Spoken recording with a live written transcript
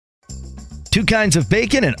Two kinds of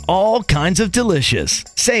bacon and all kinds of delicious.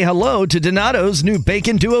 Say hello to Donato's new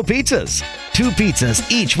Bacon Duo pizzas. Two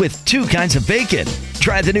pizzas, each with two kinds of bacon.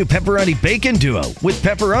 Try the new Pepperoni Bacon Duo with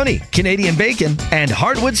pepperoni, Canadian bacon, and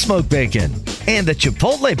hardwood smoked bacon. And the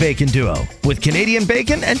Chipotle Bacon Duo with Canadian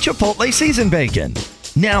bacon and Chipotle seasoned bacon.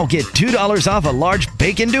 Now get $2 off a large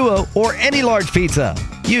Bacon Duo or any large pizza.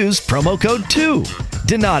 Use promo code 2.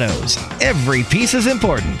 Donato's. Every piece is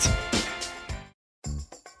important.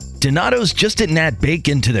 Donato's just didn't add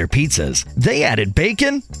bacon to their pizzas. They added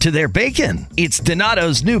bacon to their bacon. It's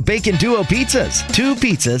Donato's new Bacon Duo pizzas. Two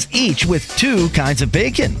pizzas, each with two kinds of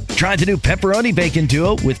bacon. Try the new Pepperoni Bacon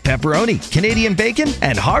Duo with pepperoni, Canadian bacon,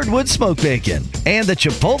 and hardwood smoked bacon. And the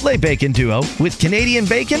Chipotle Bacon Duo with Canadian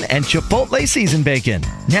bacon and Chipotle seasoned bacon.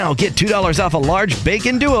 Now get $2 off a large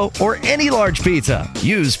Bacon Duo or any large pizza.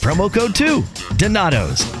 Use promo code 2.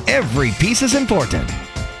 Donato's. Every piece is important.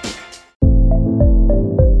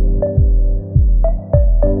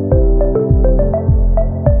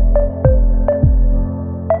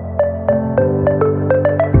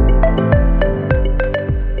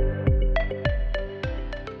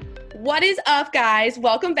 What is up, guys?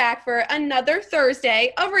 Welcome back for another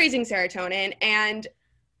Thursday of Raising Serotonin. And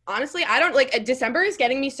honestly, December is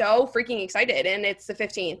getting me so freaking excited, and it's the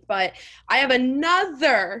 15th, but I have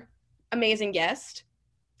another amazing guest.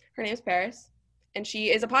 Her name is Paris, and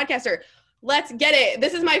she is a podcaster. Let's get it.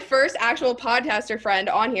 This is my first actual podcaster friend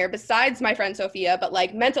on here besides my friend Sophia, but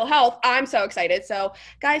like mental health, I'm so excited. So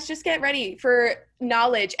guys, just get ready for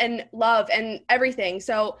knowledge and love and everything.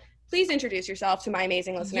 So please introduce yourself to my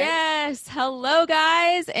amazing listeners. Yes. Hello,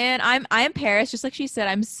 guys. And I'm Paris. Just like she said,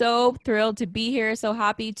 I'm so thrilled to be here. So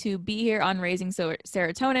happy to be here on Raising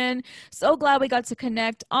Serotonin. So glad we got to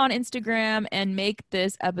connect on Instagram and make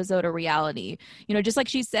this episode a reality. You know, just like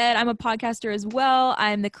she said, I'm a podcaster as well.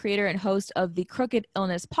 I'm the creator and host of the Crooked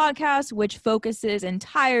Illness podcast, which focuses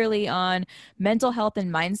entirely on mental health and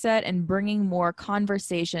mindset and bringing more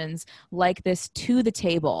conversations like this to the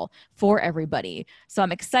table for everybody. So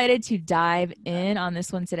I'm excited to dive in on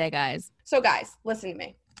this one today, guys. So guys, listen to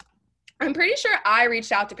me. I'm pretty sure I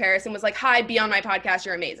reached out to Paris and was like, hi, be on my podcast.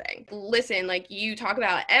 You're amazing. Listen, like, you talk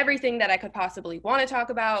about everything that I could possibly want to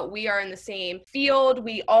talk about. We are in the same field.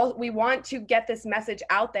 We want to get this message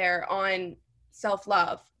out there on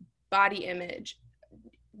self-love, body image,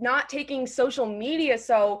 not taking social media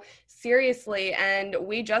so seriously. And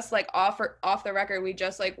we just like off the record, we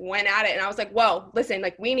just like went at it. And I was like, whoa, listen,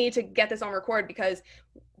 like, we need to get this on record because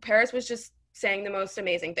Paris was just saying the most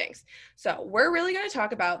amazing things. So we're really going to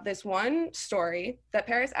talk about this one story that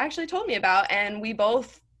Paris actually told me about, and we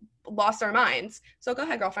both lost our minds. So go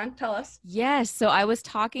ahead, girlfriend, tell us. Yes. So I was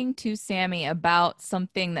talking to Sammy about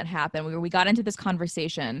something that happened. We got into this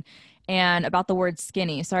conversation and about the word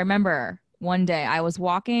skinny. So I remember one day I was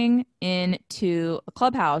walking into a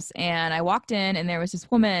clubhouse, and I walked in and there was this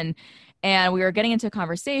woman, and we were getting into a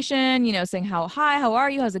conversation, you know, saying hi, how are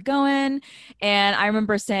you? How's it going? And I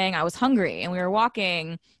remember saying I was hungry, and we were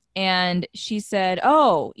walking, and she said,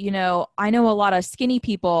 oh, you know, I know a lot of skinny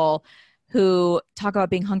people who talk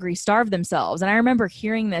about being hungry, starve themselves. And I remember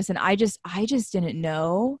hearing this, and I just didn't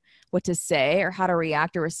know what to say or how to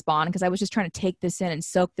react or respond, because I was just trying to take this in and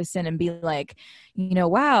soak this in and be like, you know,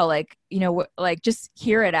 wow, like, you know, like just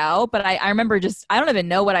hear it out. But I remember I don't even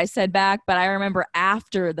know what I said back, but I remember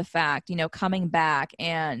after the fact, you know, coming back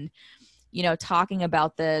and, you know, talking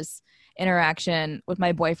about this interaction with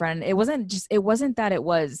my boyfriend. It wasn't that it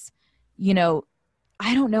was, you know,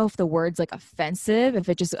 I don't know if the word's like offensive, if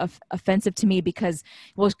it just offensive to me because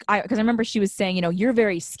I remember she was saying, you know, you're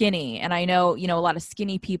very skinny. And I know, you know, a lot of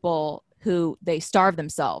skinny people who they starve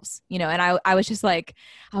themselves, you know, and I was like,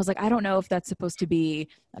 I don't know if that's supposed to be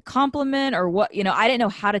a compliment or what, you know, I didn't know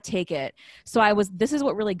how to take it. So this is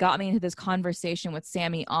what really got me into this conversation with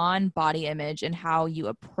Sammy on body image and how you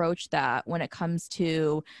approach that when it comes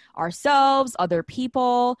to ourselves, other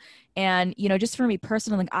people. And, you know, just for me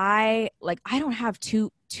personally, I don't have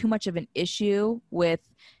too much of an issue with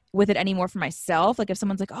it anymore for myself. Like if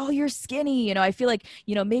someone's like, oh, you're skinny, you know, I feel like,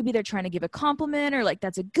 you know, maybe they're trying to give a compliment or like,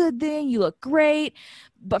 that's a good thing. You look great.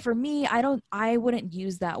 But for me, I wouldn't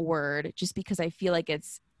use that word just because I feel like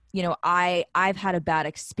it's, you know, I've had a bad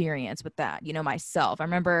experience with that, you know, myself. I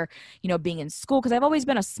remember, you know, being in school because I've always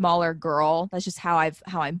been a smaller girl. That's just how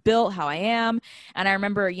I'm built, how I am. And I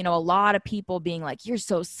remember, you know, a lot of people being like, you're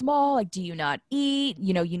so small. Like, do you not eat?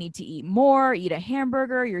 You know, you need to eat more, eat a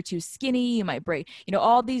hamburger. You're too skinny. You might break, you know,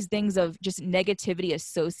 all these things of just negativity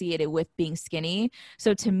associated with being skinny.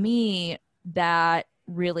 So to me, that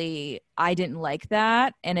really, I didn't like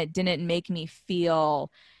that. And it didn't make me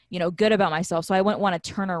feel, good about myself. So I wouldn't want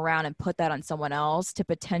to turn around and put that on someone else to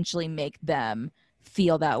potentially make them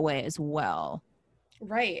feel that way as well.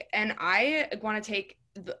 Right. And I want to take,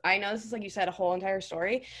 I know this is, like you said, a whole entire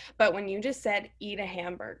story, but when you just said eat a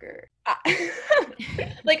hamburger,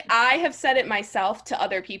 like I have said it myself to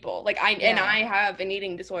other people. Like and I have an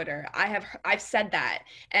eating disorder. I've said that,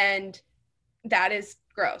 and that is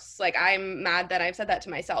gross. Like, I'm mad that I've said that to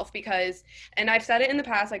myself because, and I've said it in the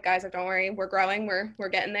past, like, guys, like, don't worry, we're growing, we're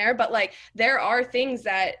getting there. But like, there are things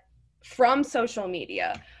that from social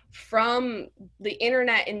media, from the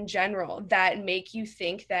internet in general, that make you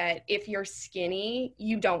think that if you're skinny,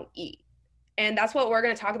 you don't eat. And that's what we're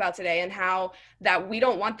going to talk about today, and how that we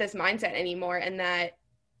don't want this mindset anymore, and that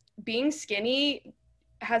being skinny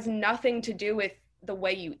has nothing to do with the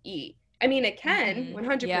way you eat. I mean, it can,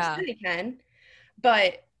 100% it can.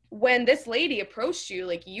 But when this lady approached you,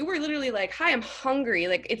 like, you were literally like, hi, I'm hungry.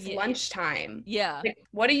 Like, it's lunchtime. Yeah. Like,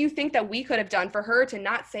 what do you think that we could have done for her to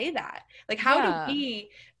not say that? Like, how do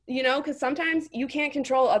we, because sometimes you can't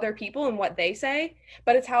control other people and what they say,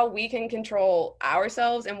 but it's how we can control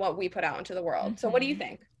ourselves and what we put out into the world. So what do you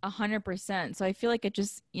think? 100%. So I feel like it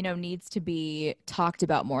just, needs to be talked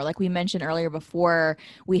about more. Like we mentioned earlier before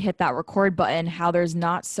we hit that record button, how there's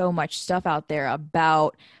not so much stuff out there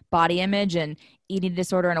about body image and eating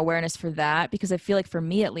disorder and awareness for that. Because I feel like, for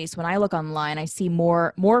me at least, when I look online, I see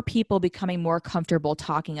more people becoming more comfortable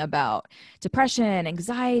talking about depression,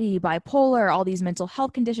 anxiety, bipolar, all these mental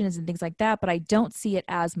health conditions and things like that. But I don't see it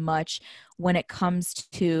as much when it comes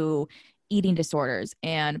to eating disorders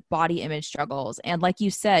and body image struggles. And like you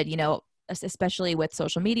said, especially with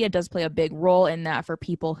social media, does play a big role in that for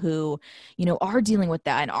people who, are dealing with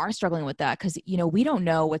that and are struggling with that. Cause, we don't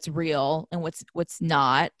know what's real and what's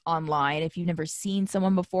not online. If you've never seen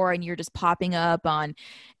someone before and you're just popping up on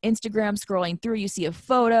Instagram, scrolling through, you see a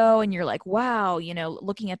photo and you're like, wow,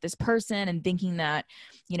 looking at this person and thinking that,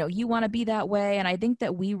 you want to be that way. And I think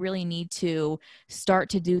that we really need to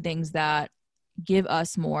start to do things that give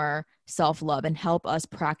us more self-love and help us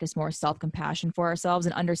practice more self-compassion for ourselves,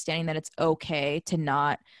 and understanding that it's okay to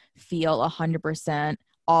not feel 100%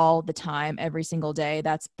 all the time, every single day.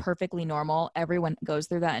 That's perfectly normal. Everyone goes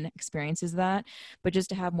through that and experiences that, but just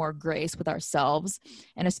to have more grace with ourselves.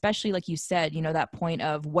 And especially, like you said, that point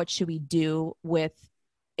of what should we do with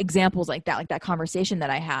examples like that conversation that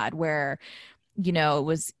I had where, it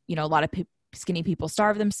was, a lot of skinny people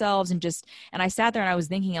starve themselves, and I sat there and I was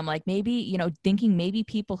thinking, I'm like, maybe, maybe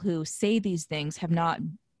people who say these things have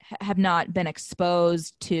not been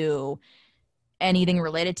exposed to anything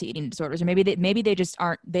related to eating disorders, or maybe they just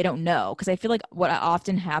they don't know. Because I feel like what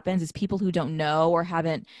often happens is people who don't know or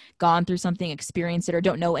haven't gone through something, experienced it, or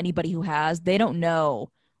don't know anybody who has, they don't know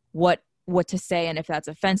what to say and if that's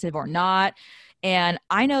offensive or not. And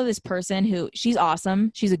I know this person who, she's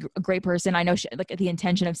awesome. She's a great person. I know like the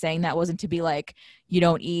intention of saying that wasn't to be like, you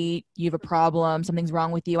don't eat, you have a problem, something's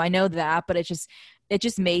wrong with you. I know that, but it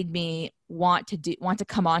just made me want to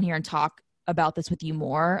come on here and talk about this with you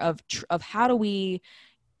more of how do we,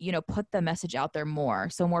 put the message out there more,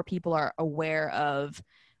 so more people are aware of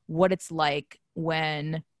what it's like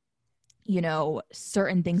when,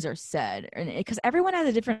 certain things are said. And because everyone has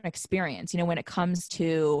a different experience, when it comes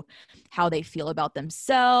to how they feel about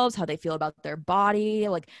themselves, how they feel about their body,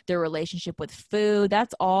 like their relationship with food,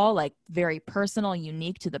 that's all like very personal,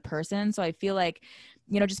 unique to the person. So I feel like,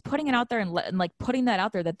 just putting it out there and like putting that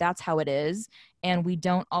out there, that's how it is. And we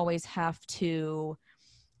don't always have to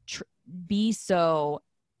be so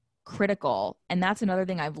critical. And that's another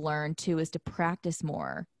thing I've learned too, is to practice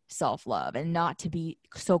more self-love and not to be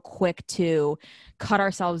so quick to cut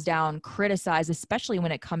ourselves down, criticize, especially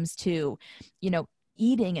when it comes to,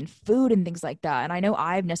 eating and food and things like that. And I know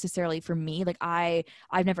for me, like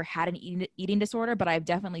I've never had an eating disorder, but I've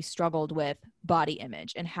definitely struggled with body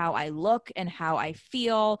image and how I look and how I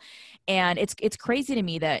feel. And it's crazy to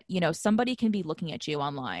me that, somebody can be looking at you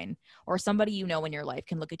online, or somebody, in your life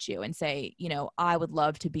can look at you and say, I would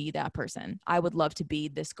love to be that person. I would love to be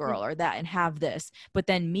this girl or that and have this. But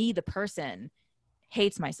then me, the person,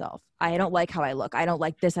 hates myself. I don't like how I look. I don't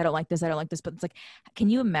like this. I don't like this. I don't like this. But it's like, can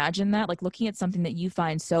you imagine that? Like looking at something that you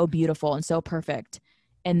find so beautiful and so perfect,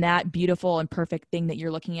 and that beautiful and perfect thing that you're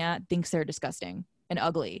looking at thinks they're disgusting and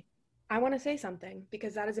ugly. I want to say something,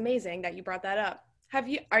 because that is amazing that you brought that up.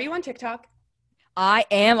 Are you on TikTok? I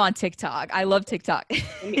am on TikTok. I love TikTok.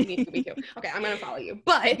 Me too. Okay, I'm gonna follow you.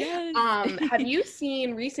 But have you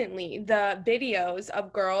seen recently the videos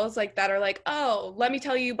of girls like that are like, oh, let me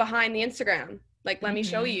tell you behind the Instagram. Like, let me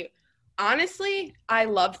show you. Honestly, I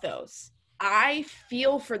love those. I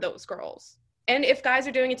feel for those girls. And if guys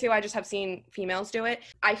are doing it too, I just have seen females do it.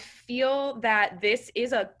 I feel that this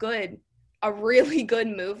is a really good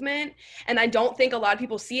movement. And I don't think a lot of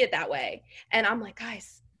people see it that way. And I'm like,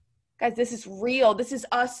 guys, this is real. This is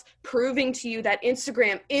us proving to you that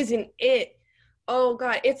Instagram isn't it. Oh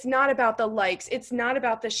God, it's not about the likes. It's not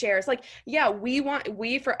about the shares. Like, yeah, we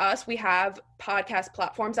have podcast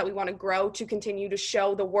platforms that we want to grow to continue to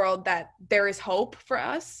show the world that there is hope for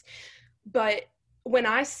us. But when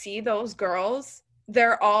I see those girls,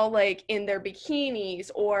 they're all like in their bikinis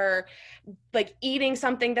or like eating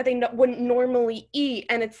something that they wouldn't normally eat.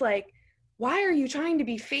 And it's like, why are you trying to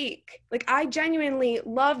be fake? Like, I genuinely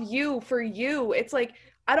love you for you. It's like,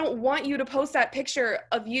 I don't want you to post that picture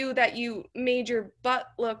of you that you made your butt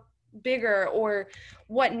look bigger or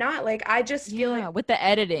whatnot. Like, I just feel like with the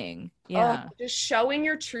editing, just showing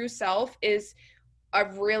your true self is a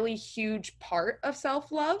really huge part of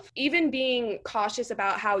self-love. Even being cautious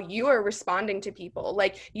about how you are responding to people.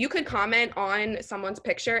 Like, you could comment on someone's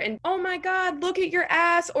picture and, oh my God, look at your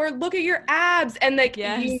ass or look at your abs. And like,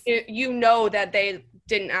 you know that they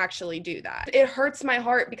didn't actually do that. It hurts my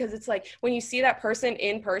heart because it's like, when you see that person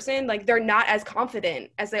in person, like, they're not as confident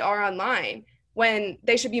as they are online, when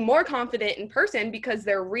they should be more confident in person because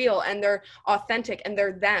they're real and they're authentic and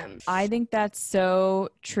they're them. I think that's so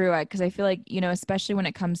true, because I feel like, especially when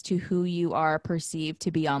it comes to who you are perceived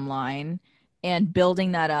to be online and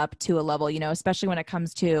building that up to a level, especially when it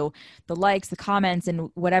comes to the likes, the comments, and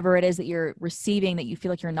whatever it is that you're receiving that you feel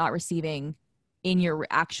like you're not receiving in your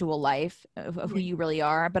actual life of who you really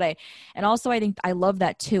are. But I think I love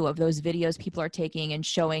that too, of those videos people are taking and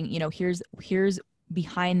showing, here's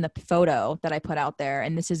behind the photo that I put out there,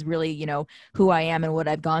 and this is really, who I am and what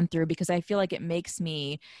I've gone through, because I feel like it makes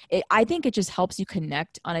I think it just helps you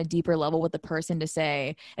connect on a deeper level with the person, to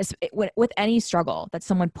say, with any struggle that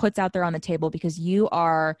someone puts out there on the table, because you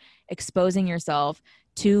are exposing yourself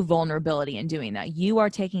to vulnerability in doing that. You are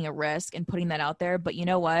taking a risk and putting that out there, but you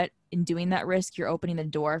know what? In doing that risk, you're opening the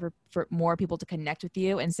door for more people to connect with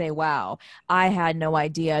you and say, wow, I had no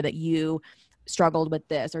idea that you struggled with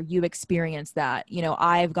this, or you experienced that,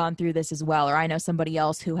 I've gone through this as well, or I know somebody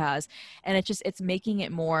else who has. And it's making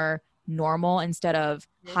it more normal instead of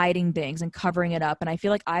hiding things and covering it up. And I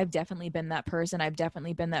feel like I've definitely been that person. I've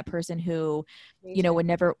definitely been that person who, would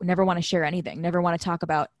never want to share anything, never want to talk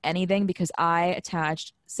about anything, because I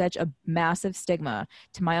attached such a massive stigma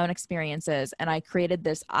to my own experiences. And I created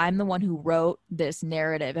I'm the one who wrote this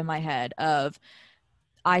narrative in my head of,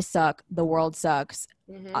 I suck, the world sucks,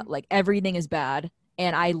 like everything is bad.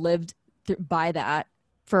 And I lived by that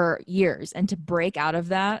for years. And to break out of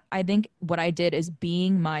that, I think what I did is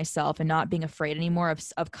being myself and not being afraid anymore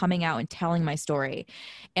of coming out and telling my story.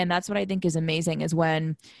 And that's what I think is amazing, is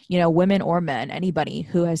when, women or men, anybody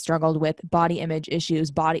who has struggled with body image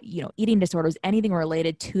issues, eating disorders, anything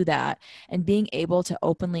related to that, and being able to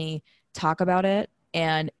openly talk about it.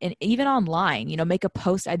 And even online, make a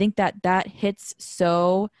post. I think that hits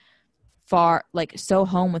so far, like so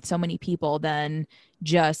home with so many people, than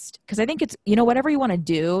just, because I think it's, whatever you want to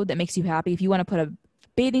do that makes you happy. If you want to put a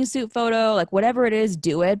bathing suit photo, like whatever it is,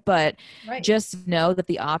 do it. But just know that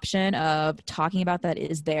the option of talking about that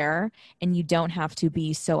is there, and you don't have to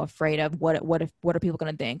be so afraid of what are people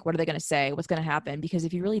going to think? What are they going to say? What's going to happen? Because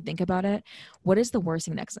if you really think about it, what is the worst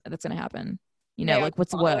thing that's going to happen? Like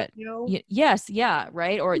yes. Yeah.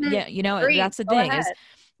 Right. Or that's the thing, is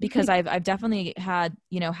because I've definitely had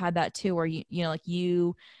that too, where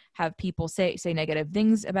you have people say negative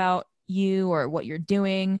things about you or what you're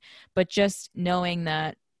doing, but just knowing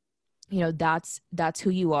that, that's who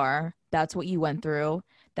you are. That's what you went through.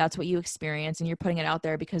 That's what you experienced, and you're putting it out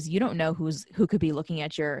there because you don't know who could be looking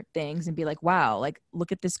at your things and be like, wow, like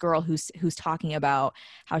look at this girl who's talking about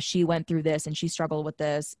how she went through this and she struggled with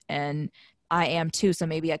this, and I am too, so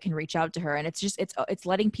maybe I can reach out to her. And it's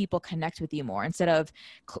letting people connect with you more, instead of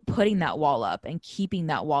putting that wall up and keeping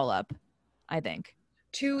that wall up, I think.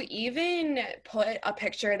 To even put a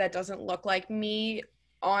picture that doesn't look like me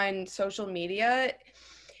on social media,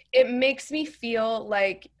 it makes me feel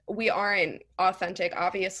like we aren't authentic,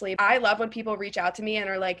 obviously. I love when people reach out to me and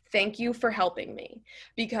are like, thank you for helping me,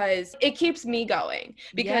 because it keeps me going.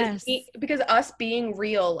 Because because us being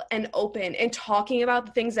real and open and talking about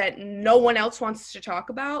the things that no one else wants to talk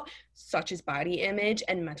about, such as body image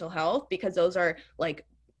and mental health, because those are like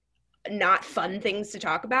not fun things to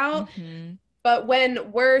talk about. Mm-hmm. But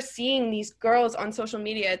when we're seeing these girls on social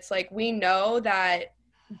media, it's like, we know that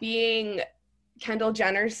being Kendall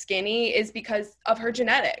Jenner skinny is because of her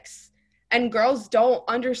genetics, and girls don't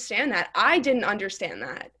understand that. I didn't understand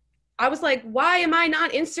that. I was like, why am I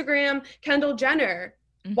not Instagram Kendall Jenner?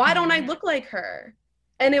 Mm-hmm. Why don't I look like her?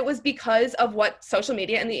 And it was because of what social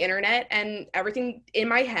media and the internet and everything in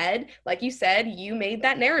my head, like you said, you made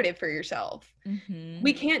that narrative for yourself. Mm-hmm.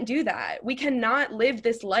 We can't do that. We cannot live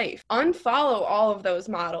this life. Unfollow all of those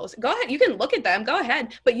models. Go ahead. You can look at them. Go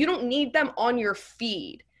ahead. But you don't need them on your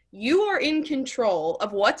feed. You are in control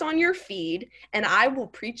of what's on your feed. And I will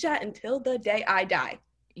preach that until the day I die.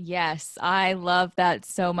 Yes, I love that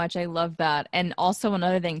so much. I love that. And also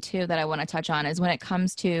another thing too that I want to touch on is when it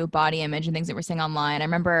comes to body image and things that we're seeing online. I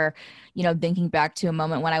remember, thinking back to a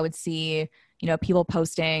moment when I would see, people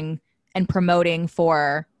posting and promoting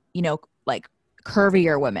for, like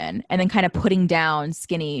curvier women and then kind of putting down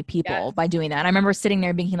skinny people by doing that. And I remember sitting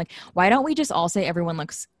there thinking like, why don't we just all say everyone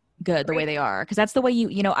looks good the way they are? Because that's the way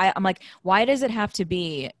I'm like, why does it have to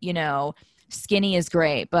be, skinny is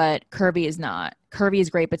great, but curvy is not. Curvy is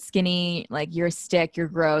great, but skinny, like you're a stick, you're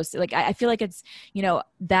gross. Like I feel like it's,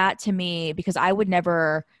 that to me, because I would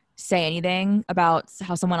never say anything about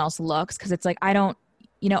how someone else looks. Cause it's like, I don't,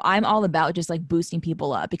 I'm all about just like boosting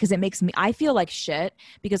people up because it makes me, I feel like shit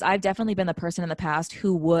because I've definitely been the person in the past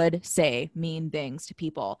who would say mean things to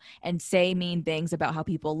people and say mean things about how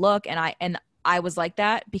people look. And I was like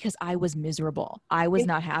that because I was miserable. I was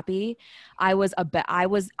not happy. I was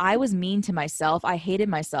mean to myself. I hated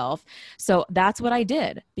myself. So that's what I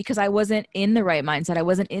did because I wasn't in the right mindset. I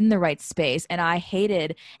wasn't in the right space and I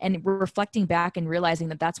hated, and reflecting back and realizing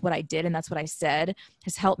that that's what I did and that's what I said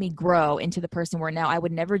has helped me grow into the person where now I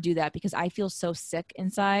would never do that because I feel so sick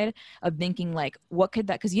inside of thinking like, what could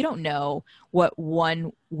that, because you don't know what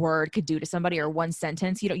one word could do to somebody or one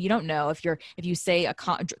sentence. You don't know if you say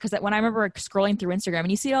because when I remember scrolling through Instagram and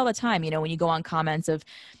you see it all the time, when you go on comments of,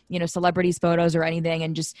 celebrities photos or anything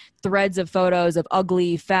and just threads of photos of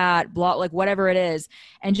ugly, fat, blah, like whatever it is.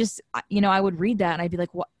 And just, I would read that and I'd be like,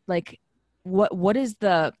 what is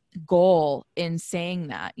the goal in saying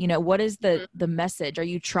that? What is the message? Are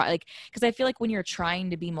you because I feel like when you're trying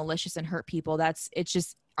to be malicious and hurt people,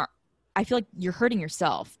 I feel like you're hurting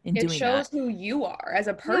yourself in doing that. It shows who you are as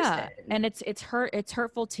a person. Yeah. And it's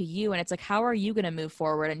hurtful to you. And it's like, how are you going to move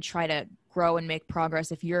forward and try to grow and make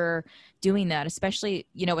progress if you're doing that, especially,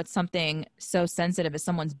 it's something so sensitive as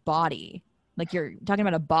someone's body. Like you're talking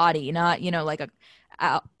about a body, not, like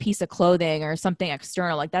a piece of clothing or something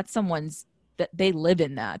external. Like that's someone's, that they live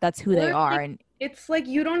in that. That's who they are. And it's like,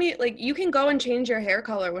 you don't need, like, you can go and change your hair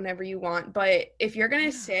color whenever you want. But if you're going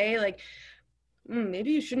to say like,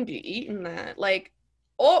 maybe you shouldn't be eating that. Like,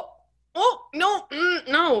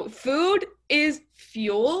 no. Food is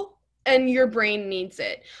fuel and your brain needs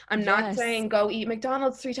it. I'm not saying go eat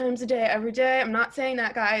McDonald's 3 times a day, every day. I'm not saying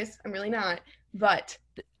that, guys. I'm really not. But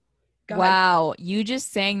wow, you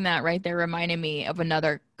just saying that right there reminded me of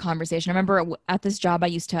another conversation. I remember at this job I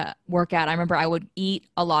used to work at, I remember I would eat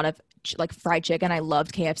a lot of like fried chicken. I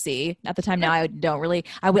loved KFC at the time. Now I don't really.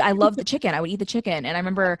 I love the chicken. I would eat the chicken. And I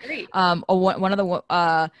remember one of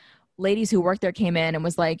the ladies who worked there came in and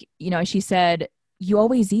was like, she said, "You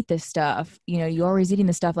always eat this stuff. You're always eating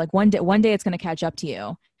this stuff. Like one day it's going to catch up to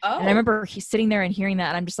you." Oh. And I remember sitting there and hearing that,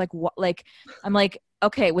 and I'm just like, what? Like, I'm like,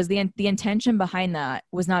 okay, was the intention behind that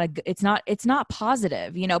was not it's not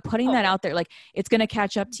positive, putting that out there, like it's going to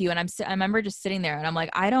catch up to you. And I remember just sitting there and I'm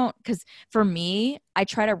like, because for me, I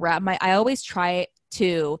always try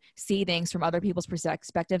to see things from other people's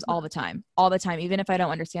perspectives all the time, even if I don't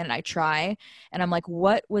understand it, I try. And I'm like,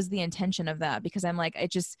 what was the intention of that? Because I'm like, it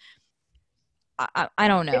just, I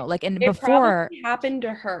don't know. Like, and before it happened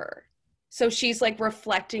to her. So she's like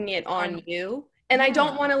reflecting it on you. And I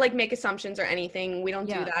don't want to like make assumptions or anything. We don't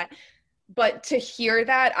do that. But to hear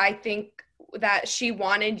that, I think that she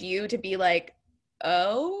wanted you to be like,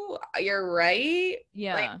 oh, you're right.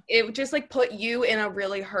 Yeah. Like, it just like put you in a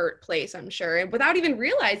really hurt place, I'm sure, without even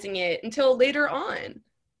realizing it until later on.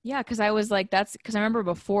 Yeah, because I was like, because I remember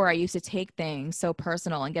before I used to take things so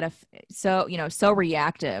personal and get so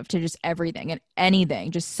reactive to just everything and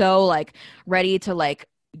anything, just so like ready to like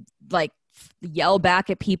yell back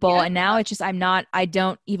at people. Yeah. And now it's just, I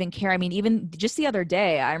don't even care. I mean, even just the other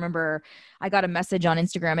day, I remember I got a message on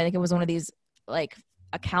Instagram. I think it was one of these like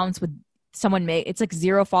accounts with someone it's like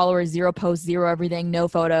 0 followers, 0 posts, 0 everything, no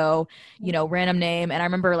photo, random name. And I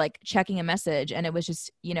remember like checking a message and it was just,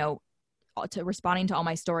 to responding to all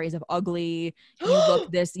my stories of ugly, you look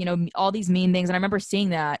this, all these mean things. And I remember seeing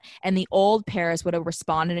that, and the old Paris would have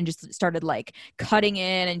responded and just started like cutting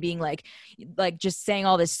in and being like just saying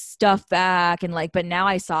all this stuff back. And like, but now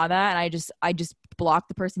I saw that and I just blocked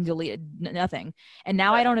the person, deleted nothing. And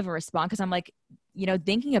now I don't even respond. Cause I'm like,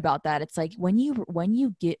 thinking about that, it's like when you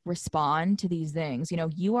respond to these things,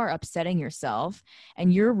 you are upsetting yourself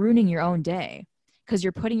and you're ruining your own day. Cause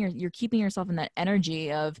you're keeping yourself in that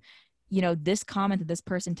energy of, you know, this comment that this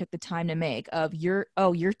person took the time to make of you're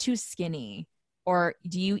too skinny, or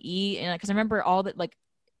do you eat? And because I remember all that, like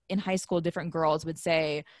in high school, different girls would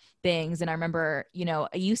say things. And I remember, you know,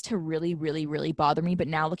 it used to really, really, really bother me. But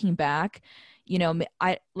now looking back, you know,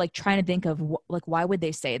 I like trying to think of like, why would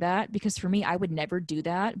they say that? Because for me, I would never do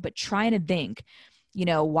that. But trying to think, you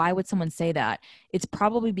know, why would someone say that? It's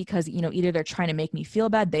probably because, you know, either they're trying to make me feel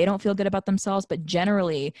bad, they don't feel good about themselves. But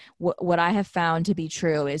generally, what I have found to be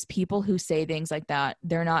true is people who say things like that,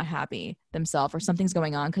 they're not happy themselves or something's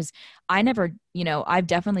going on. Because I never, you know, I've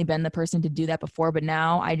definitely been the person to do that before, but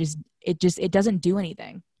now it doesn't do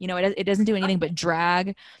anything. You know, it doesn't do anything but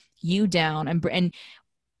drag you down and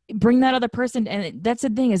bring that other person. And that's the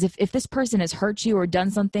thing is if this person has hurt you or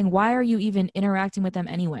done something, why are you even interacting with them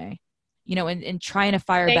anyway? You know, and trying to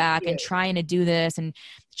fire back and trying to do this and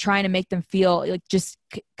trying to make them feel like just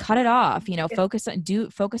cut it off, you know, focus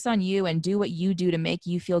on you and do what you do to make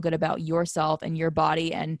you feel good about yourself and your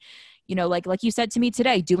body. And, you know, like you said to me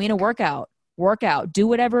today, doing a workout, do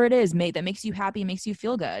whatever it is, that makes you happy, makes you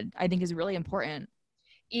feel good, I think is really important.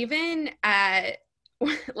 Even at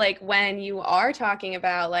like when you are talking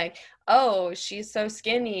about like, oh, she's so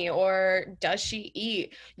skinny or does she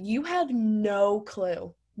eat? You have no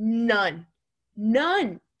clue. None.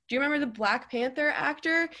 Do you remember the Black Panther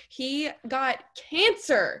actor? He got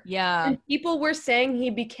cancer. Yeah. And people were saying he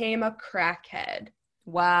became a crackhead.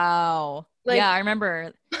 Wow. Like, yeah, I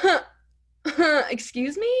remember.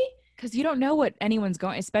 Excuse me? Because you don't know what anyone's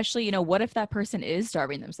going, especially, you know, what if that person is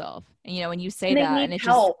starving themselves? And, you know, when you say that and it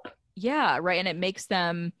help. Yeah, right. And it makes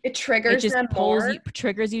them, it triggers them more.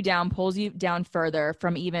 Triggers you down, pulls you down further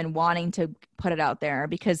from even wanting to put it out there.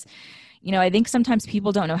 Because, you know, I think sometimes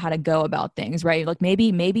people don't know how to go about things, right? Like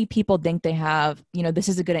maybe people think they have, you know, this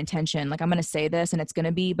is a good intention. Like I'm going to say this and it's going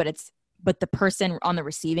to be, but the person on the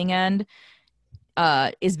receiving end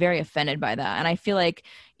is very offended by that. And I feel like,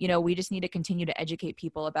 you know, we just need to continue to educate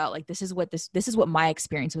people about like, this is what my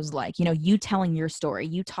experience was like, you know, you telling your story,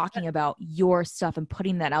 you talking about your stuff and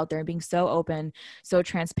putting that out there and being so open, so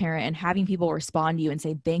transparent and having people respond to you and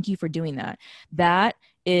say, thank you for doing that. That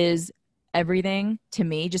is everything to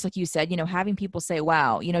me. Just like you said, you know, having people say,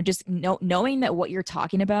 wow, you know, just knowing that what you're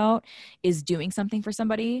talking about is doing something for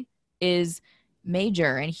somebody is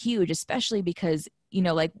major and huge, especially because, you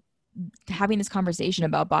know, like having this conversation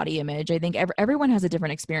about body image, I think everyone has a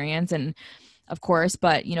different experience and of course,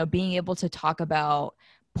 but, you know, being able to talk about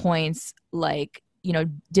points like, you know,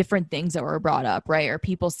 different things that were brought up, right? Or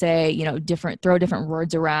people say, you know, throw different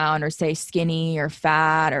words around or say skinny or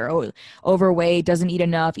fat or overweight, doesn't eat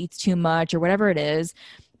enough, eats too much or whatever it is,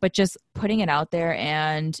 but just putting it out there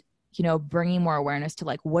and, you know, bringing more awareness to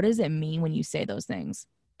like, what does it mean when you say those things?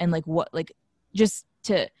 And like, what, like just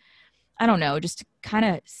to, I don't know, just to kind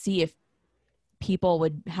of see if people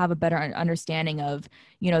would have a better understanding of,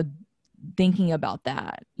 you know, thinking about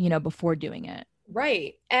that, you know, before doing it.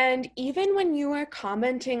 Right. And even when you are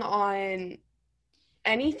commenting on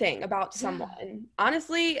anything about someone,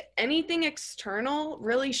 honestly, anything external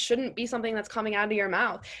really shouldn't be something that's coming out of your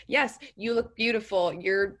mouth. Yes, you look beautiful.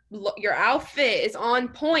 Your outfit is on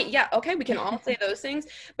point. Yeah, okay, we can all say those things.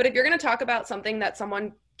 But if you're going to talk about something that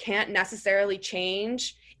someone can't necessarily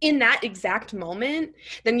change in that exact moment,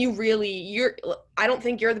 then I don't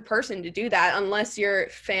think you're the person to do that unless you're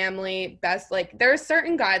family best. Like there are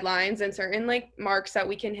certain guidelines and certain like marks that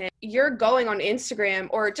we can hit. You're going on Instagram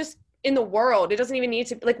or just in the world. It doesn't even need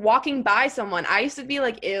to like walking by someone. I used to be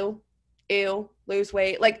like, ew, lose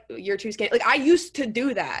weight. Like you're too skinny. Like I used to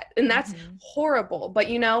do that and that's horrible. But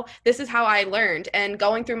you know, this is how I learned, and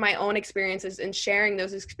going through my own experiences and sharing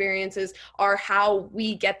those experiences are how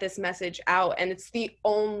we get this message out. And it's the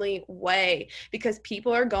only way, because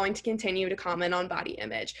people are going to continue to comment on body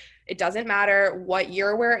image. It doesn't matter what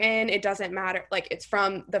year we're in. It doesn't matter. Like it's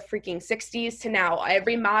from the freaking 60s to now.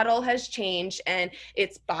 Every model has changed and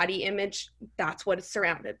it's body image. That's what it's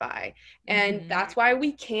surrounded by. And that's why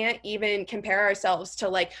we can't even compare ourselves to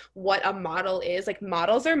like what a model is. Like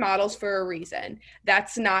models are models for a reason.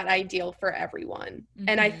 That's not ideal for everyone.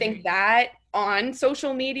 And I think that on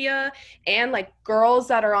social media and like girls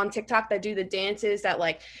that are on TikTok that do the dances that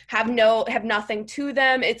like have nothing to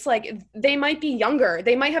them, it's like they might be younger,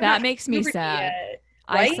 they might have that makes me sad yet,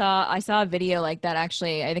 right? I saw a video like that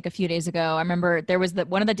actually, I think a few days ago. I remember there was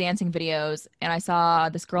one of the dancing videos and I saw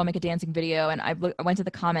this girl make a dancing video and I went to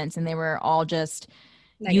the comments and they were all just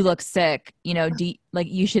negative. You look sick, you know, like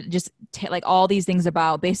you should just like all these things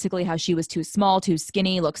about basically how she was too small, too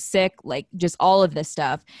skinny, looks sick, like just all of this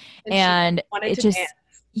stuff. And it just, dance.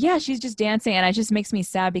 Yeah, she's just dancing. And it just makes me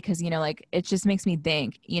sad because, you know, like, it just makes me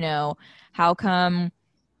think, you know, how come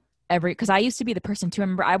because I used to be the person too. I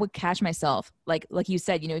remember I would catch myself like you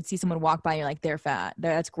said, you'd see someone walk by and you're like, they're fat,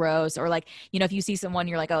 that's gross. Or like, if you see someone,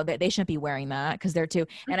 you're like, oh, they shouldn't be wearing that because they're too.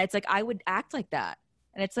 And it's like, I would act like that.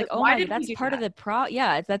 And it's like, oh why my, did we that's do part that? of the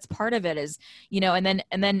yeah, that's part of it is,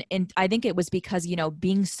 and I think it was because,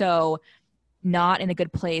 being so not in a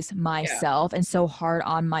good place myself and so hard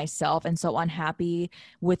on myself and so unhappy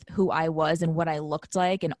with who I was and what I looked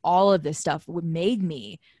like, and all of this stuff made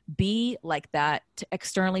me be like that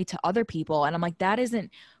externally to other people. And I'm like, that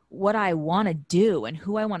isn't what I want to do and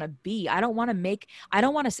who I want to be. I don't want to I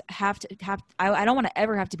don't want to I don't want to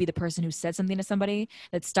ever have to be the person who said something to somebody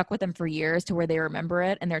that stuck with them for years to where they remember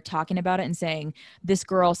it and they're talking about it and saying, this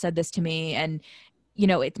girl said this to me, and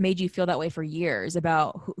it's made you feel that way for years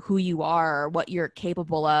about who you are or what you're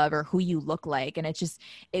capable of or who you look like. And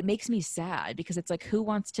it makes me sad because it's like, who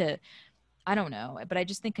wants to, I don't know, but I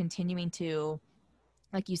just think continuing to,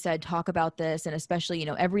 like you said, talk about this, and especially,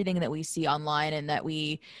 everything that we see online and that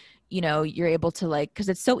we, you're able to like, cause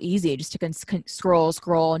it's so easy just to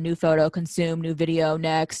scroll, new photo, consume, new video,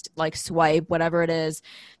 next, like swipe, whatever it is.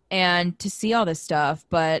 And to see all this stuff,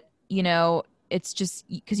 but it's just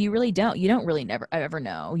because you don't really never ever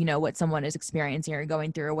know, what someone is experiencing or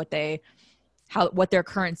going through, what their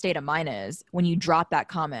current state of mind is when you drop that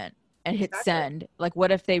comment and hit send. Like, what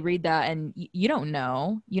if they read that and you don't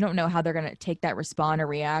know how they're going to take that, respond or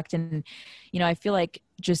react. And, I feel like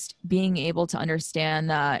just being able to understand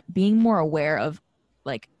that, being more aware of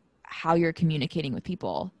like how you're communicating with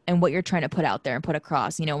people and what you're trying to put out there and put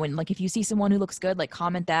across, when like, if you see someone who looks good, like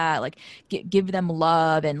comment that, like give them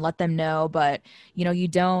love and let them know. But, you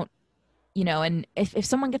don't, and if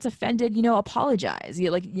someone gets offended, apologize,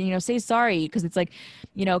 say sorry. Cause it's like,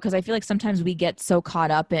 cause I feel like sometimes we get so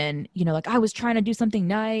caught up in, like, I was trying to do something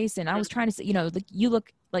nice and I was trying to say, like, you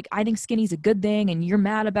look like, I think skinny's a good thing and you're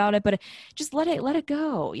mad about it, but just let it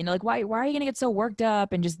go. Like, why are you going to get so worked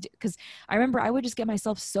up? And just, cause I remember I would just get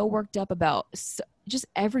myself so worked up about just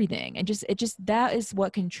everything. And that is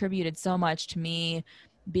what contributed so much to me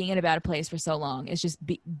being in a bad place for so long. Is just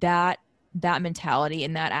that mentality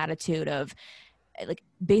and that attitude of like,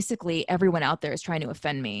 basically everyone out there is trying to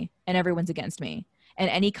offend me and everyone's against me. And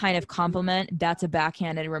any kind of compliment, that's a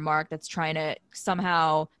backhanded remark that's trying to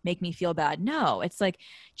somehow make me feel bad. No, it's like,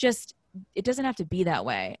 it doesn't have to be that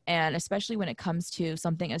way. And especially when it comes to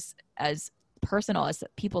something as personal as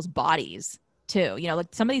people's bodies too, like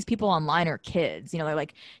some of these people online are kids, they're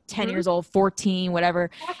like 10 years old, 14, whatever.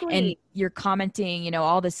 Exactly. And you're commenting,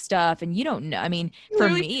 all this stuff, and you don't know. I mean, for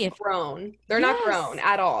me, they're not grown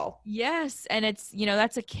at all. Yes. And it's,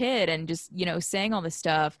 that's a kid, and just, saying all this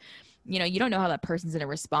stuff, you don't know how that person's going to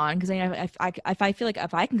respond. Cause I feel like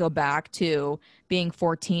if I can go back to being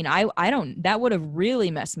 14, I don't, that would have really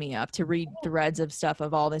messed me up to read threads of stuff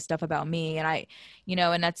of all this stuff about me. And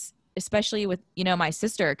and that's especially with, my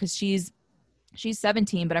sister, cause she's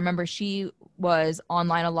 17, but I remember she was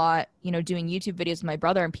online a lot, doing YouTube videos with my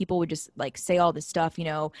brother, and people would just like say all this stuff,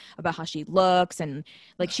 about how she looks and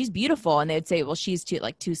like, she's beautiful. And they'd say, well, she's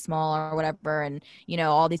too small or whatever. And,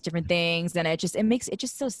 all these different things. And it makes it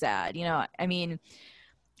just so sad. I mean,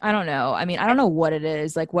 I don't know. I mean, I don't know what it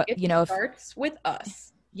is. Like what, it starts with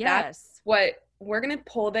us. Yes. That's what we're going to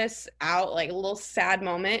pull this out, like a little sad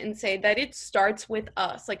moment, and say that it starts with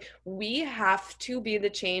us. Like, we have to be the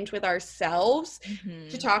change with ourselves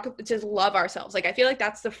to love ourselves. Like, I feel like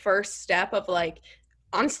that's the first step of like,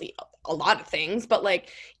 honestly, a lot of things, but like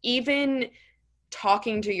even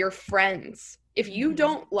talking to your friends. If you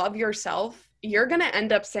don't love yourself, you're going to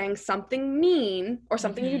end up saying something mean or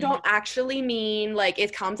something you don't actually mean. Like,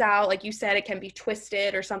 it comes out, like you said, it can be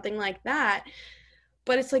twisted or something like that.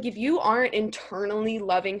 But it's like, if you aren't internally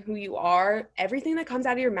loving who you are, everything that comes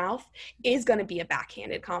out of your mouth is going to be a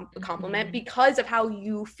backhanded compliment because of how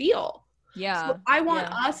you feel. Yeah. So I want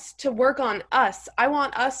us to work on us. I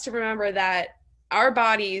want us to remember that our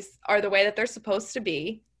bodies are the way that they're supposed to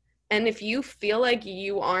be. And if you feel like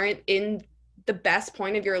you aren't in the best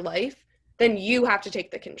point of your life, then you have to take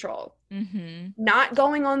the control. Not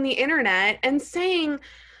going on the internet and saying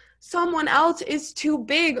someone else is too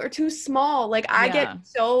big or too small. Like, I get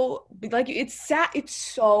so, like, it's sad. It's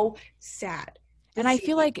so sad. And I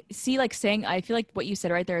feel like, I feel like what you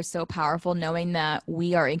said right there is so powerful, knowing that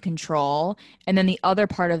we are in control. And then the other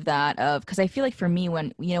part of that because I feel like for me,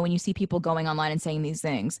 when you see people going online and saying these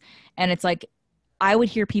things, and it's like, I would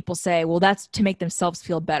hear people say, well, that's to make themselves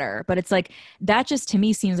feel better. But it's like, that just to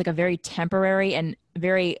me seems like a very temporary and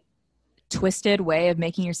very twisted way of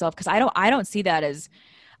making yourself. Cause I don't see that as,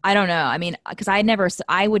 I don't know. I mean, because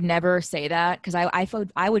I would never say that, because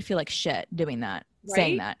I would feel like shit doing that.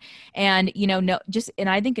 saying Right? that. And, no, and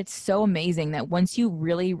I think it's so amazing that once you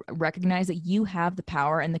really recognize that you have the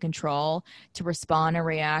power and the control to respond and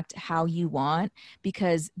react how you want,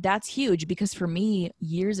 because that's huge. Because for me,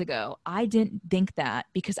 years ago, I didn't think that,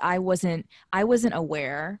 because I wasn't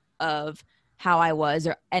aware of how I was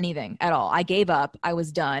or anything at all. I gave up. I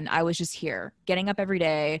was done. I was just here getting up every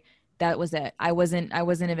day. That was it. I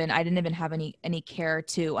didn't even have any care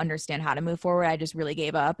to understand how to move forward. I just really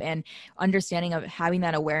gave up. And understanding of having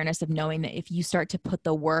that awareness of knowing that if you start to put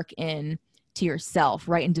the work in to yourself,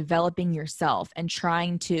 right, and developing yourself and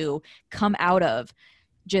trying to come out of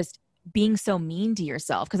just being so mean to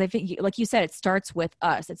yourself. Because I think, like you said, it starts with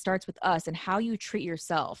us. It starts with us and how you treat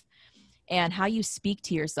yourself and how you speak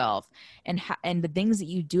to yourself and the things that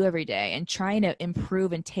you do every day, and trying to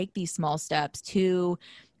improve and take these small steps to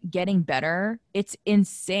getting better. It's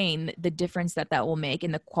insane the difference that will make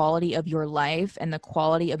in the quality of your life and the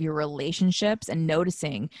quality of your relationships, and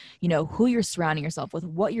noticing, who you're surrounding yourself with,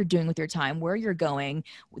 what you're doing with your time, where you're going,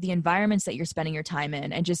 the environments that you're spending your time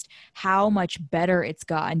in, and just how much better it's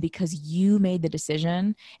gotten because you made the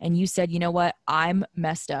decision and you said, you know what, I'm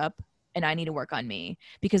messed up and I need to work on me.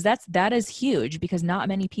 Because that is huge, because not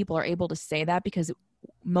many people are able to say that, because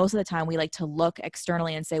most of the time we like to look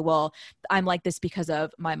externally and say, well, I'm like this because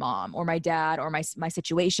of my mom or my dad or my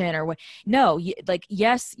situation or what. No,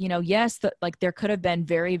 yes, like there could have been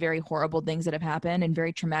very, very horrible things that have happened and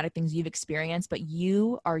very traumatic things you've experienced, but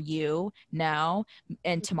you are you now,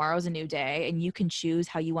 and tomorrow's a new day, and you can choose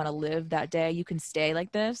how you want to live that day. You can stay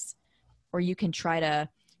like this, or you can try to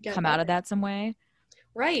come out of that some way.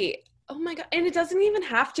 Right. Oh my God. And it doesn't even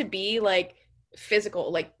have to be like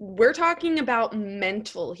physical. Like, we're talking about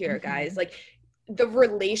mental here, guys. Like, the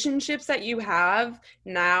relationships that you have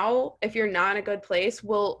now, if you're not in a good place,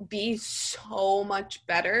 will be so much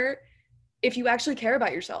better if you actually care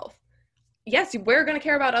about yourself. Yes, we're going to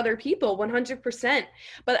care about other people 100%.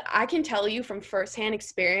 But I can tell you from firsthand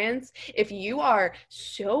experience, if you are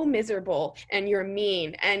so miserable and you're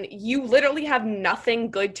mean and you literally have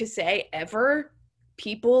nothing good to say ever,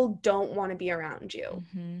 people don't want to be around you.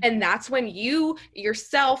 Mm-hmm. And that's when you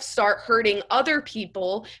yourself start hurting other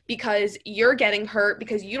people, because you're getting hurt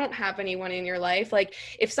because you don't have anyone in your life. Like,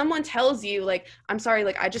 if someone tells you, like, I'm sorry,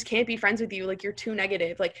 like, I just can't be friends with you, like, you're too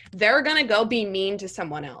negative, like, they're gonna go be mean to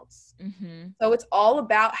someone else. Mm-hmm. So it's all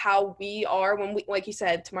about how we are when we, like you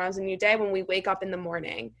said, tomorrow's a new day, when we wake up in the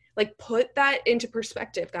morning. Like, put that into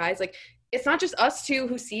perspective, guys. Like, it's not just us two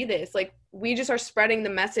who see this. Like, we just are spreading the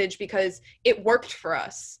message because it worked for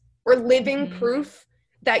us. We're living proof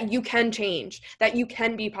that you can change, that you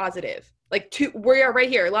can be positive. Like, we are right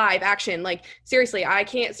here, live action. Like, seriously, I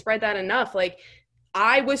can't spread that enough. Like,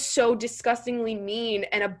 I was so disgustingly mean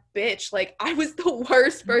and a bitch. Like, I was the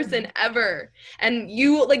worst person ever. And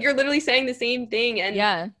you're literally saying the same thing. And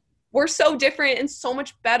yeah, we're so different and so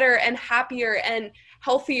much better and happier and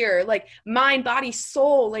healthier, like, mind, body,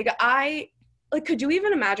 soul. Like, could you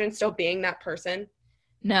even imagine still being that person?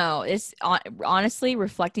 No, it's honestly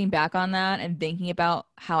reflecting back on that and thinking about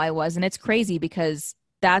how I was. And it's crazy because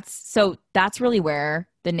that's really where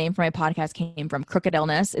the name for my podcast came from. Crooked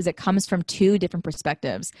Illness is it comes from two different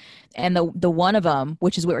perspectives. And the one of them,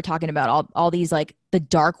 which is what we're talking about, all these like the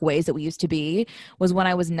dark ways that we used to be, was when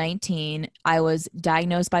I was 19, I was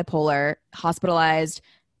diagnosed bipolar, hospitalized,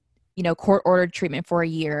 court-ordered treatment for a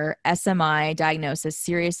year, SMI diagnosis,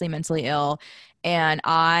 seriously mentally ill. And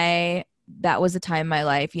that was a time in my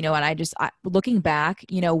life, and looking back,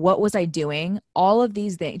 what was I doing? All of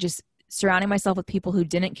these things, just surrounding myself with people who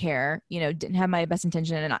didn't care, didn't have my best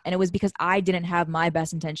intention. And it was because I didn't have my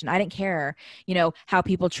best intention. I didn't care, how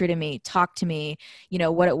people treated me, talked to me,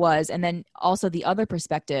 what it was. And then also the other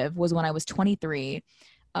perspective was when I was 23,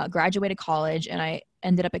 graduated college, and I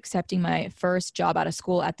ended up accepting my first job out of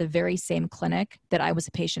school at the very same clinic that I was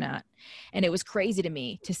a patient at. And it was crazy to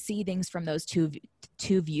me to see things from those two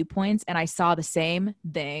viewpoints. And I saw the same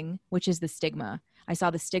thing, which is the stigma. I saw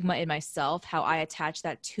the stigma in myself, how I attached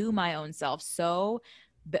that to my own self. So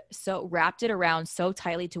wrapped it around so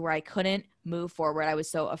tightly to where I couldn't move forward. I was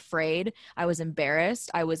so afraid. I was embarrassed.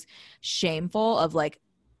 I was shameful of like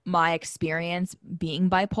my experience being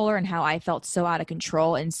bipolar and how I felt so out of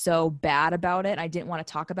control and so bad about it. I didn't want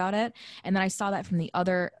to talk about it. And then I saw that from the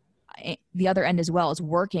other the other end as well, is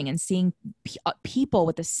working and seeing people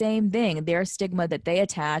with the same thing, their stigma that they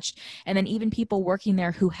attached. And then even people working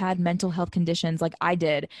there who had mental health conditions like I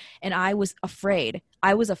did. And I was afraid.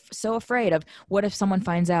 I was so afraid of what if someone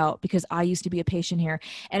finds out, because I used to be a patient here.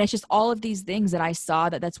 And it's just all of these things that I saw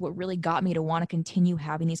that's what really got me to want to continue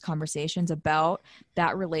having these conversations about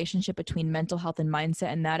that relationship between mental health and mindset.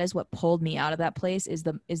 And that is what pulled me out of that place, is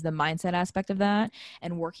the mindset aspect of that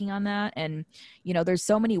and working on that. And, you know, there's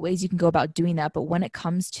so many ways you can go about doing that. But when it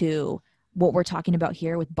comes to what we're talking about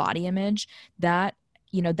here with body image, that,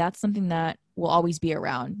 you know, that's something that will always be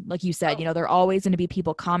around. Like you said, you know, there are always going to be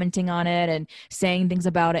people commenting on it and saying things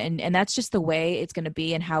about it. And that's just the way it's going to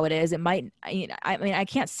be and how it is. It might, I mean, I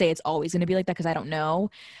can't say it's always going to be like that, because I don't know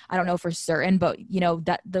for certain, but you know,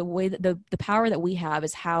 that the way that the power that we have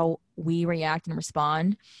is how we react and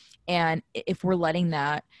respond. And if we're letting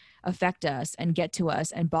that affect us and get to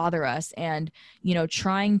us and bother us, and, you know,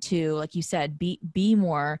 trying to, like you said, be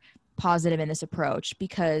more positive in this approach,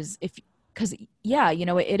 because yeah, you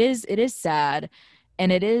know, it is sad,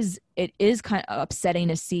 and it is kind of upsetting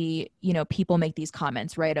to see, you know, people make these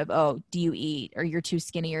comments, right? Of, oh, do you eat, or you're too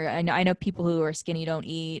skinny, or I know people who are skinny don't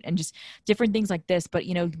eat, and just different things like this. But,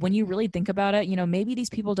 you know, when you really think about it, you know, maybe these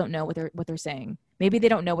people don't know what they're saying. Maybe they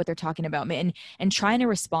don't know what they're talking about, and trying to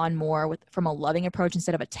respond more from a loving approach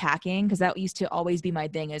instead of attacking, because that used to always be my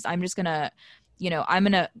thing, is I'm just gonna, you know, I'm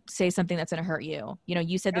gonna say something that's gonna hurt you. You know,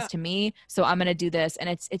 you said this to me, so I'm gonna do this, and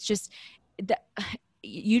it's just that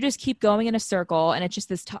you just keep going in a circle, and it's just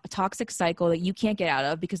this toxic cycle that you can't get out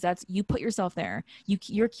of, because that's, you put yourself there.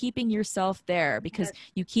 You're keeping yourself there because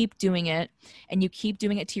you keep doing it, and you keep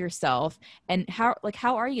doing it to yourself. And how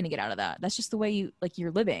are you going to get out of that? That's just the way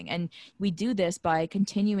you're living. And we do this by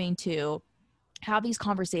continuing to have these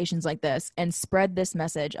conversations like this and spread this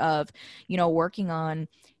message of, you know, working on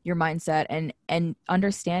your mindset and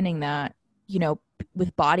understanding that, you know,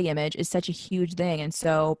 with body image is such a huge thing and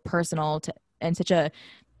so personal to, and such a,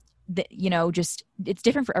 you know, just, it's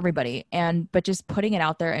different for everybody. But just putting it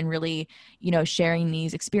out there and really, you know, sharing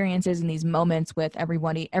these experiences and these moments with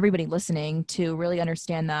everybody listening, to really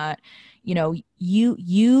understand that, you know,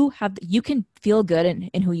 you can feel good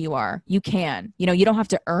in who you are. You can, you know, you don't have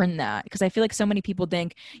to earn that. Because I feel like so many people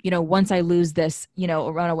think, you know, once I lose this, you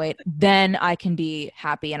know, run away, then I can be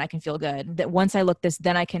happy and I can feel good. That once I look this,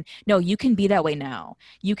 then I can, no, you can be that way now.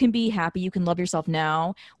 You can be happy. You can love yourself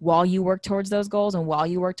now while you work towards those goals, and while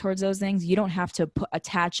you work towards those things. You don't have to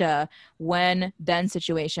attach a when then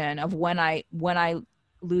situation of when I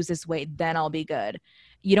lose this weight, then I'll be good.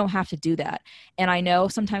 You don't have to do that. And I know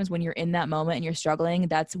sometimes when you're in that moment and you're struggling,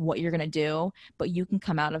 that's what you're going to do, but you can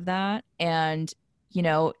come out of that. And, you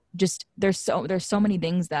know, just there's so many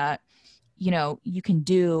things that, you know, you can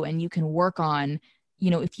do and you can work on,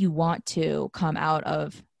 you know, if you want to come out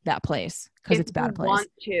of that place, because it's a bad place. Want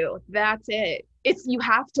to, that's it. You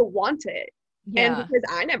have to want it. Yeah. And because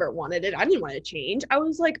I never wanted it, I didn't want to change. I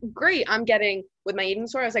was like, great, with my eating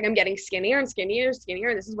disorder, I was like, I'm getting skinnier and skinnier and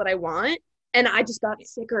skinnier. This is what I want. And I just got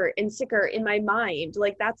sicker and sicker in my mind.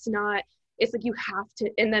 Like, it's like, you have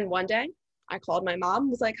to. And then one day I called my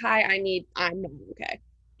mom, was like, hi, I'm not okay.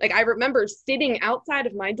 Like, I remember sitting outside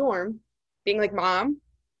of my dorm being like, Mom,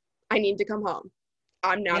 I need to come home.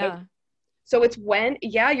 I'm not okay. So it's when,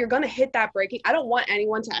 you're going to hit that breaking. I don't want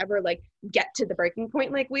anyone to ever like get to the breaking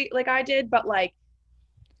point like I did, but like,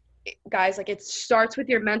 guys, like, it starts with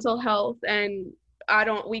your mental health, and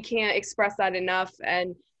we can't express that enough.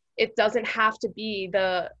 And it doesn't have to be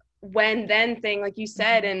the when then thing, like you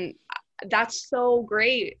said, and that's so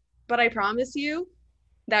great. But I promise you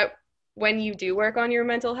that when you do work on your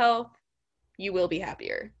mental health, you will be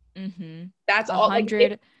happier. Mm-hmm. That's 100%. All.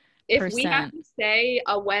 Like, if we have to say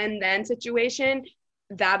a when then situation,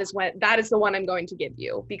 that is the one I'm going to give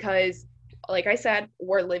you, because like I said,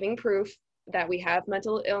 we're living proof that we have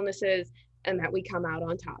mental illnesses and that we come out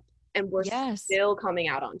on top, and we're still coming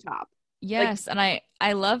out on top. Yes. Like, and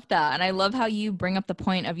I love that. And I love how you bring up the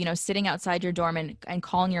point of, you know, sitting outside your dorm and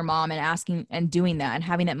calling your mom and asking and doing that and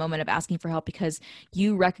having that moment of asking for help, because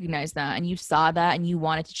you recognize that and you saw that and you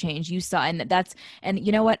wanted to change. You saw, and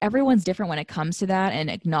you know what, everyone's different when it comes to that, and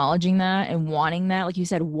acknowledging that and wanting that. Like you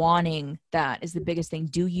said, wanting that is the biggest thing.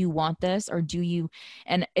 Do you want this, or do you,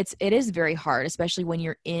 and it is very hard, especially when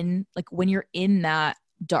you're in that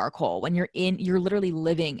dark hole, when you're literally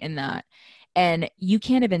living in that. And you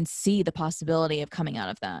can't even see the possibility of coming out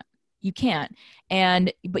of that. You can't.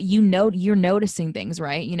 But you're noticing things,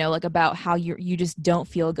 right? Like about how you just don't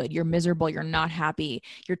feel good. You're miserable. You're not happy.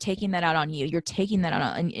 You're taking that out on you. You're taking that out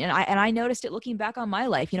on, and I noticed it looking back on my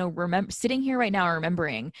life, remember sitting here right now,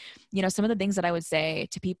 remembering, some of the things that I would say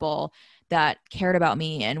to people that cared about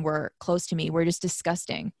me and were close to me were just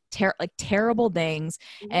disgusting, like terrible things.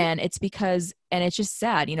 Mhm. And it's just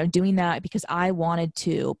sad, doing that because I wanted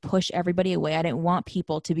to push everybody away. I didn't want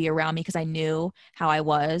people to be around me because I knew how I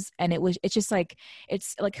was. And it's like,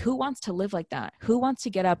 who wants to live like that? Who wants to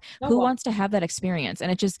get up? No Who one. wants to have that experience?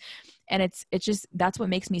 And it's just, that's what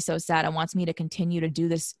makes me so sad and wants me to continue to do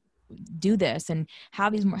this and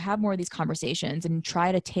have more of these conversations and try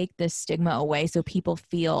to take this stigma away so people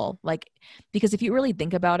feel like, because if you really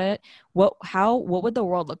think about it, what would the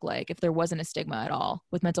world look like if there wasn't a stigma at all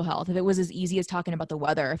with mental health? If it was as easy as talking about the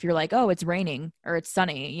weather, if you're like, oh, it's raining or it's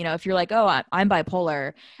sunny, if you're like, oh, I'm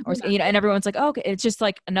bipolar, or and everyone's like, oh, okay, it's just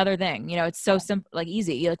like another thing, it's so simple, like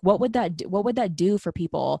easy. Like what would that do for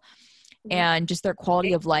people and just their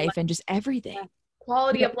quality of life and just everything?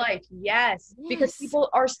 Quality of life, yes, because people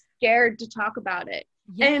are scared to talk about it.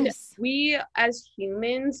 And we as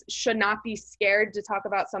humans should not be scared to talk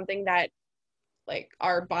about something that like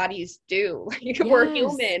our bodies do. Like we're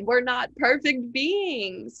human, we're not perfect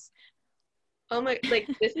beings. Oh my, like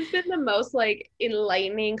this has been the most like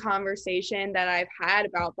enlightening conversation that I've had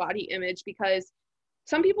about body image, because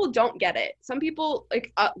some people don't get it. Some people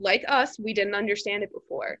like us, we didn't understand it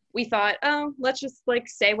before. We thought, oh, let's just like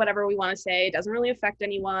say whatever we want to say. It doesn't really affect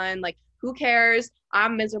anyone. Like, who cares?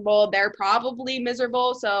 I'm miserable. They're probably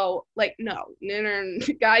miserable. So like, no,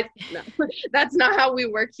 guys, no, that's not how we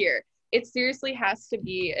work here. It seriously has to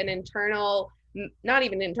be an internal, not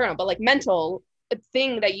even internal, but like mental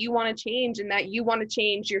thing that you want to change, and that you want to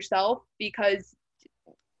change yourself because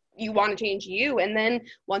you want to change you. And then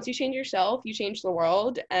once you change yourself, you change the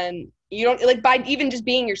world. And you don't like, by even just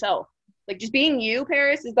being yourself, like just being you,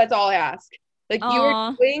 Paris, that's all I ask. Like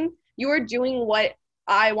you are doing what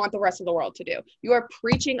I want the rest of the world to do. You are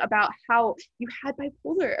preaching about how you had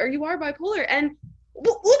bipolar, or you are bipolar, and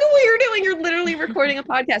look at what you're doing. You're literally recording a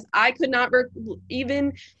podcast. I could not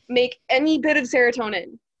even make any bit of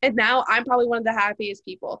serotonin, and now I'm probably one of the happiest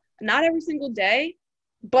people. Not every single day,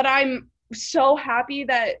 but I'm so happy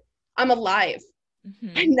that I'm alive.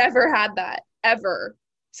 Mm-hmm. I never had that ever.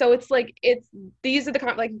 So it's like, these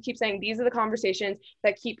are like you keep saying, these are the conversations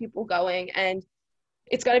that keep people going. And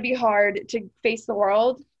it's going to be hard to face the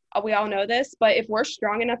world. We all know this, but if we're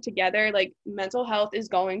strong enough together, like mental health is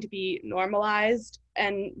going to be normalized.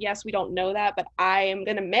 And yes, we don't know that, but I am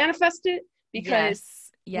going to manifest it,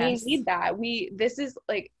 because we need that. This is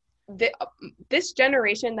like this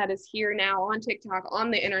generation that is here now on TikTok, on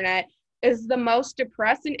the internet, is the most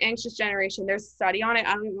depressed and anxious generation. There's a study on it.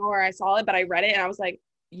 I don't know where I saw it, but I read it and I was like,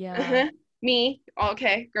 me.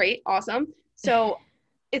 Okay, great. Awesome. So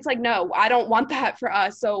it's like, no, I don't want that for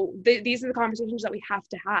us. So these are the conversations that we have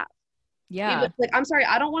to have. Yeah. Like, I'm sorry,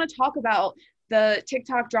 I don't want to talk about the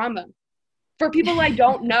TikTok drama for people I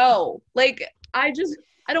don't know. Like, I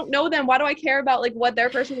don't know them. Why do I care about like what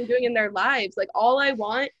they're personally doing in their lives? Like, all I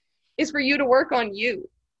want is for you to work on you.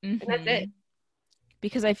 Mm-hmm. And that's it.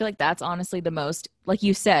 Because I feel like that's honestly the most, like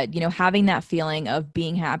you said, having that feeling of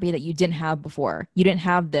being happy that you didn't have before. You didn't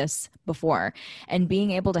have this before. And being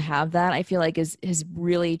able to have that, I feel like has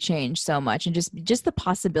really changed so much. And just the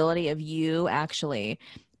possibility of you actually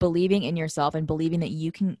believing in yourself and believing that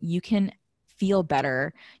you can feel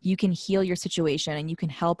better, you can heal your situation, and you can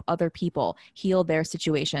help other people heal their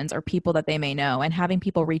situations or people that they may know. And having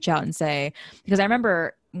people reach out and say, because I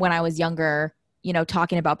remember when I was younger,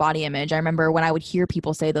 talking about body image, I remember when I would hear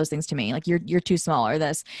people say those things to me, like you're too small or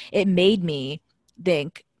this, it made me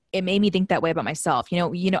think that way about myself.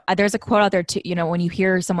 There's a quote out there too, when you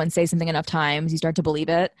hear someone say something enough times, you start to believe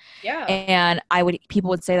it. Yeah. And people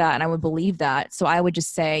would say that and I would believe that. So I would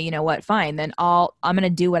just say, you know what, fine, then I'm going to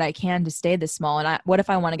do what I can to stay this small. And what if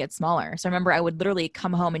I want to get smaller? So I remember I would literally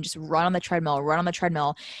come home and just run on the treadmill.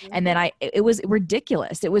 Mm-hmm. And then it was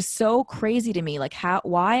ridiculous. It was so crazy to me. Like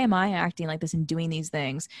why am I acting like this and doing these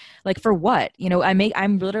things? Like for what?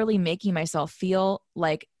 I'm literally making myself feel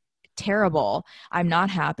like terrible. I'm not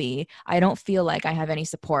happy. I don't feel like I have any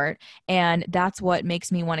support. And that's what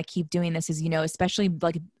makes me want to keep doing this is, especially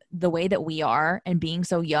like the way that we are and being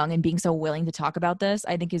so young and being so willing to talk about this,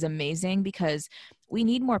 I think is amazing, because we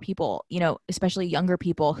need more people, especially younger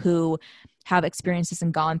people who have experienced this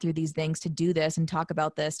and gone through these things to do this and talk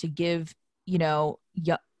about this, to give,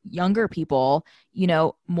 younger people,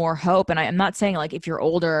 more hope. And I'm not saying like if you're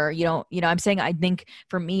older, I'm saying I think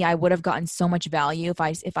for me, I would have gotten so much value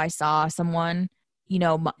if I saw someone,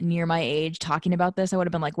 near my age talking about this, I would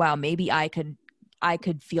have been like, wow, maybe I could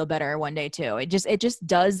feel better one day too. It just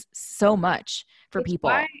does so much for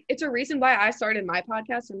people. It's a reason why I started my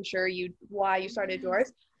podcast. I'm sure why you started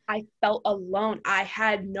yours. I felt alone. I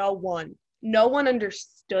had no one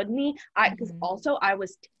understood me. Because also I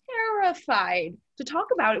was terrified to talk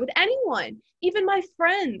about it with anyone, even my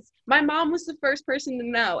friends. My mom was the first person to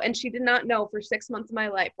know, and she did not know for 6 months of my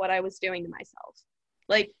life what I was doing to myself.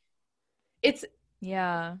 Like,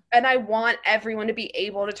 yeah. And I want everyone to be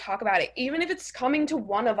able to talk about it, even if it's coming to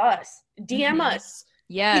one of us. DM us.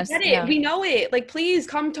 Yes. We get it. Yeah. We know it. Like, please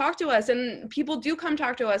come talk to us. And people do come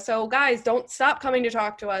talk to us. So guys, don't stop coming to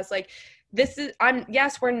talk to us. Like,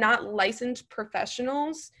 yes, we're not licensed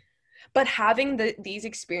professionals, but having these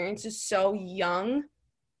experiences so young,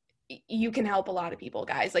 you can help a lot of people,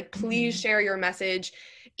 guys. Like, please share your message.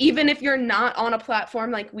 Even if you're not on a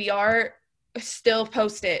platform like we are, still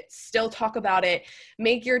post it, still talk about it,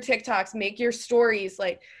 make your TikToks, make your stories.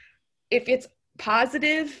 Like, if it's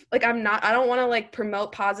positive, like, I don't want to like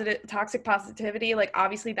promote toxic positivity. Like,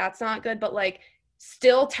 obviously that's not good, but like,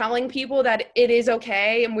 still telling people that it is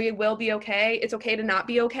okay and we will be okay. It's okay to not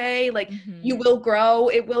be okay. Like, you will grow.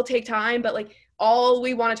 It will take time, but like, all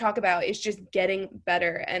we want to talk about is just getting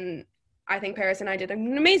better. And I think Paris and I did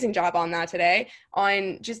an amazing job on that today,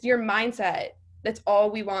 on just your mindset. That's all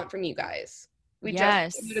we want from you guys. We just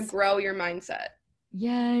want you to grow your mindset.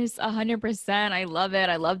 Yes, 100%. I love it.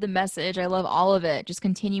 I love the message. I love all of it. Just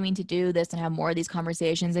continuing to do this and have more of these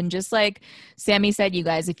conversations. And just like Sammy said, you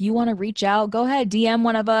guys, if you want to reach out, go ahead, DM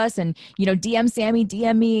one of us, and, DM Sammy,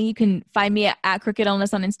 DM me. You can find me at Crooked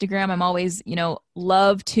Illness on Instagram. I'm always,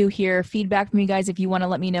 love to hear feedback from you guys. If you want to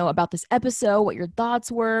let me know about this episode, what your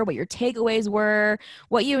thoughts were, what your takeaways were,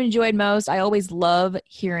 what you enjoyed most. I always love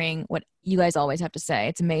hearing what you guys always have to say.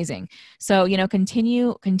 It's amazing. So,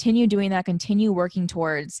 continue doing that, continue working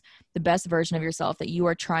towards the best version of yourself that you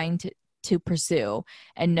are trying to pursue,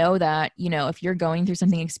 and know that, if you're going through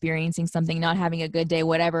something, experiencing something, not having a good day,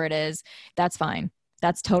 whatever it is, that's fine.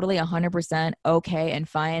 That's totally 100% okay and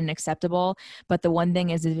fine and acceptable. But the one thing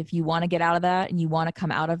is, if you want to get out of that and you want to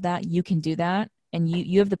come out of that, you can do that, and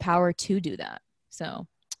you have the power to do that. So,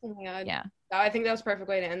 oh my God. Yeah. I think that was a perfect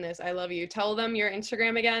way to end this. I love you. Tell them your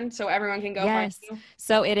Instagram again so everyone can go find you.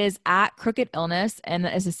 So it is at Crooked Illness, and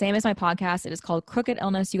it's the same as my podcast. It is called Crooked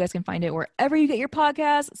Illness. You guys can find it wherever you get your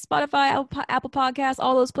podcasts, Spotify, Apple Podcasts,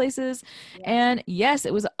 all those places. Yeah. And yes,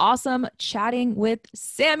 it was awesome chatting with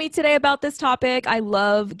Sammy today about this topic. I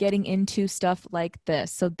love getting into stuff like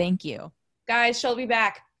this. So thank you. Guys, she'll be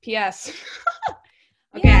back. P.S.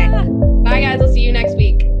 Okay. Yeah. Bye, guys. I'll see you next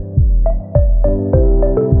week.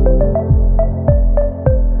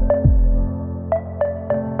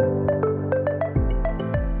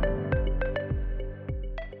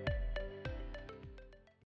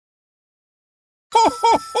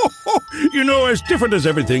 As different as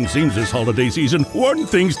everything seems this holiday season, one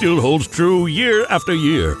thing still holds true year after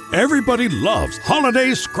year. Everybody loves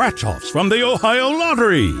holiday scratch-offs from the Ohio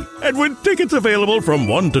Lottery. And with tickets available from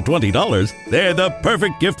 $1 to $20, they're the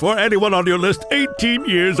perfect gift for anyone on your list 18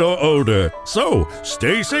 years or older. So,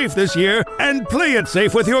 stay safe this year and play it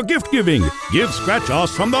safe with your gift giving. Give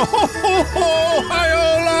scratch-offs from the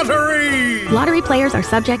Ohio Lottery! Lottery players are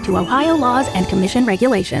subject to Ohio laws and commission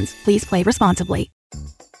regulations. Please play responsibly.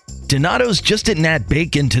 Donato's just didn't add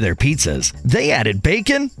bacon to their pizzas. They added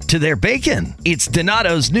bacon to their bacon. It's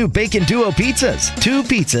Donato's new Bacon Duo pizzas. 2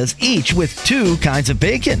 pizzas, each with 2 kinds of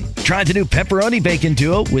bacon. Try the new Pepperoni Bacon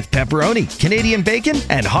Duo with pepperoni, Canadian bacon,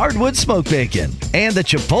 and hardwood smoked bacon. And the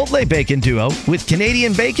Chipotle Bacon Duo with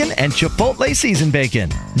Canadian bacon and Chipotle seasoned bacon.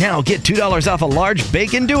 Now get $2 off a large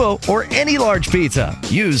Bacon Duo or any large pizza.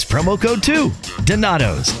 Use promo code 2.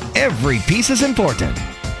 Donato's. Every piece is important.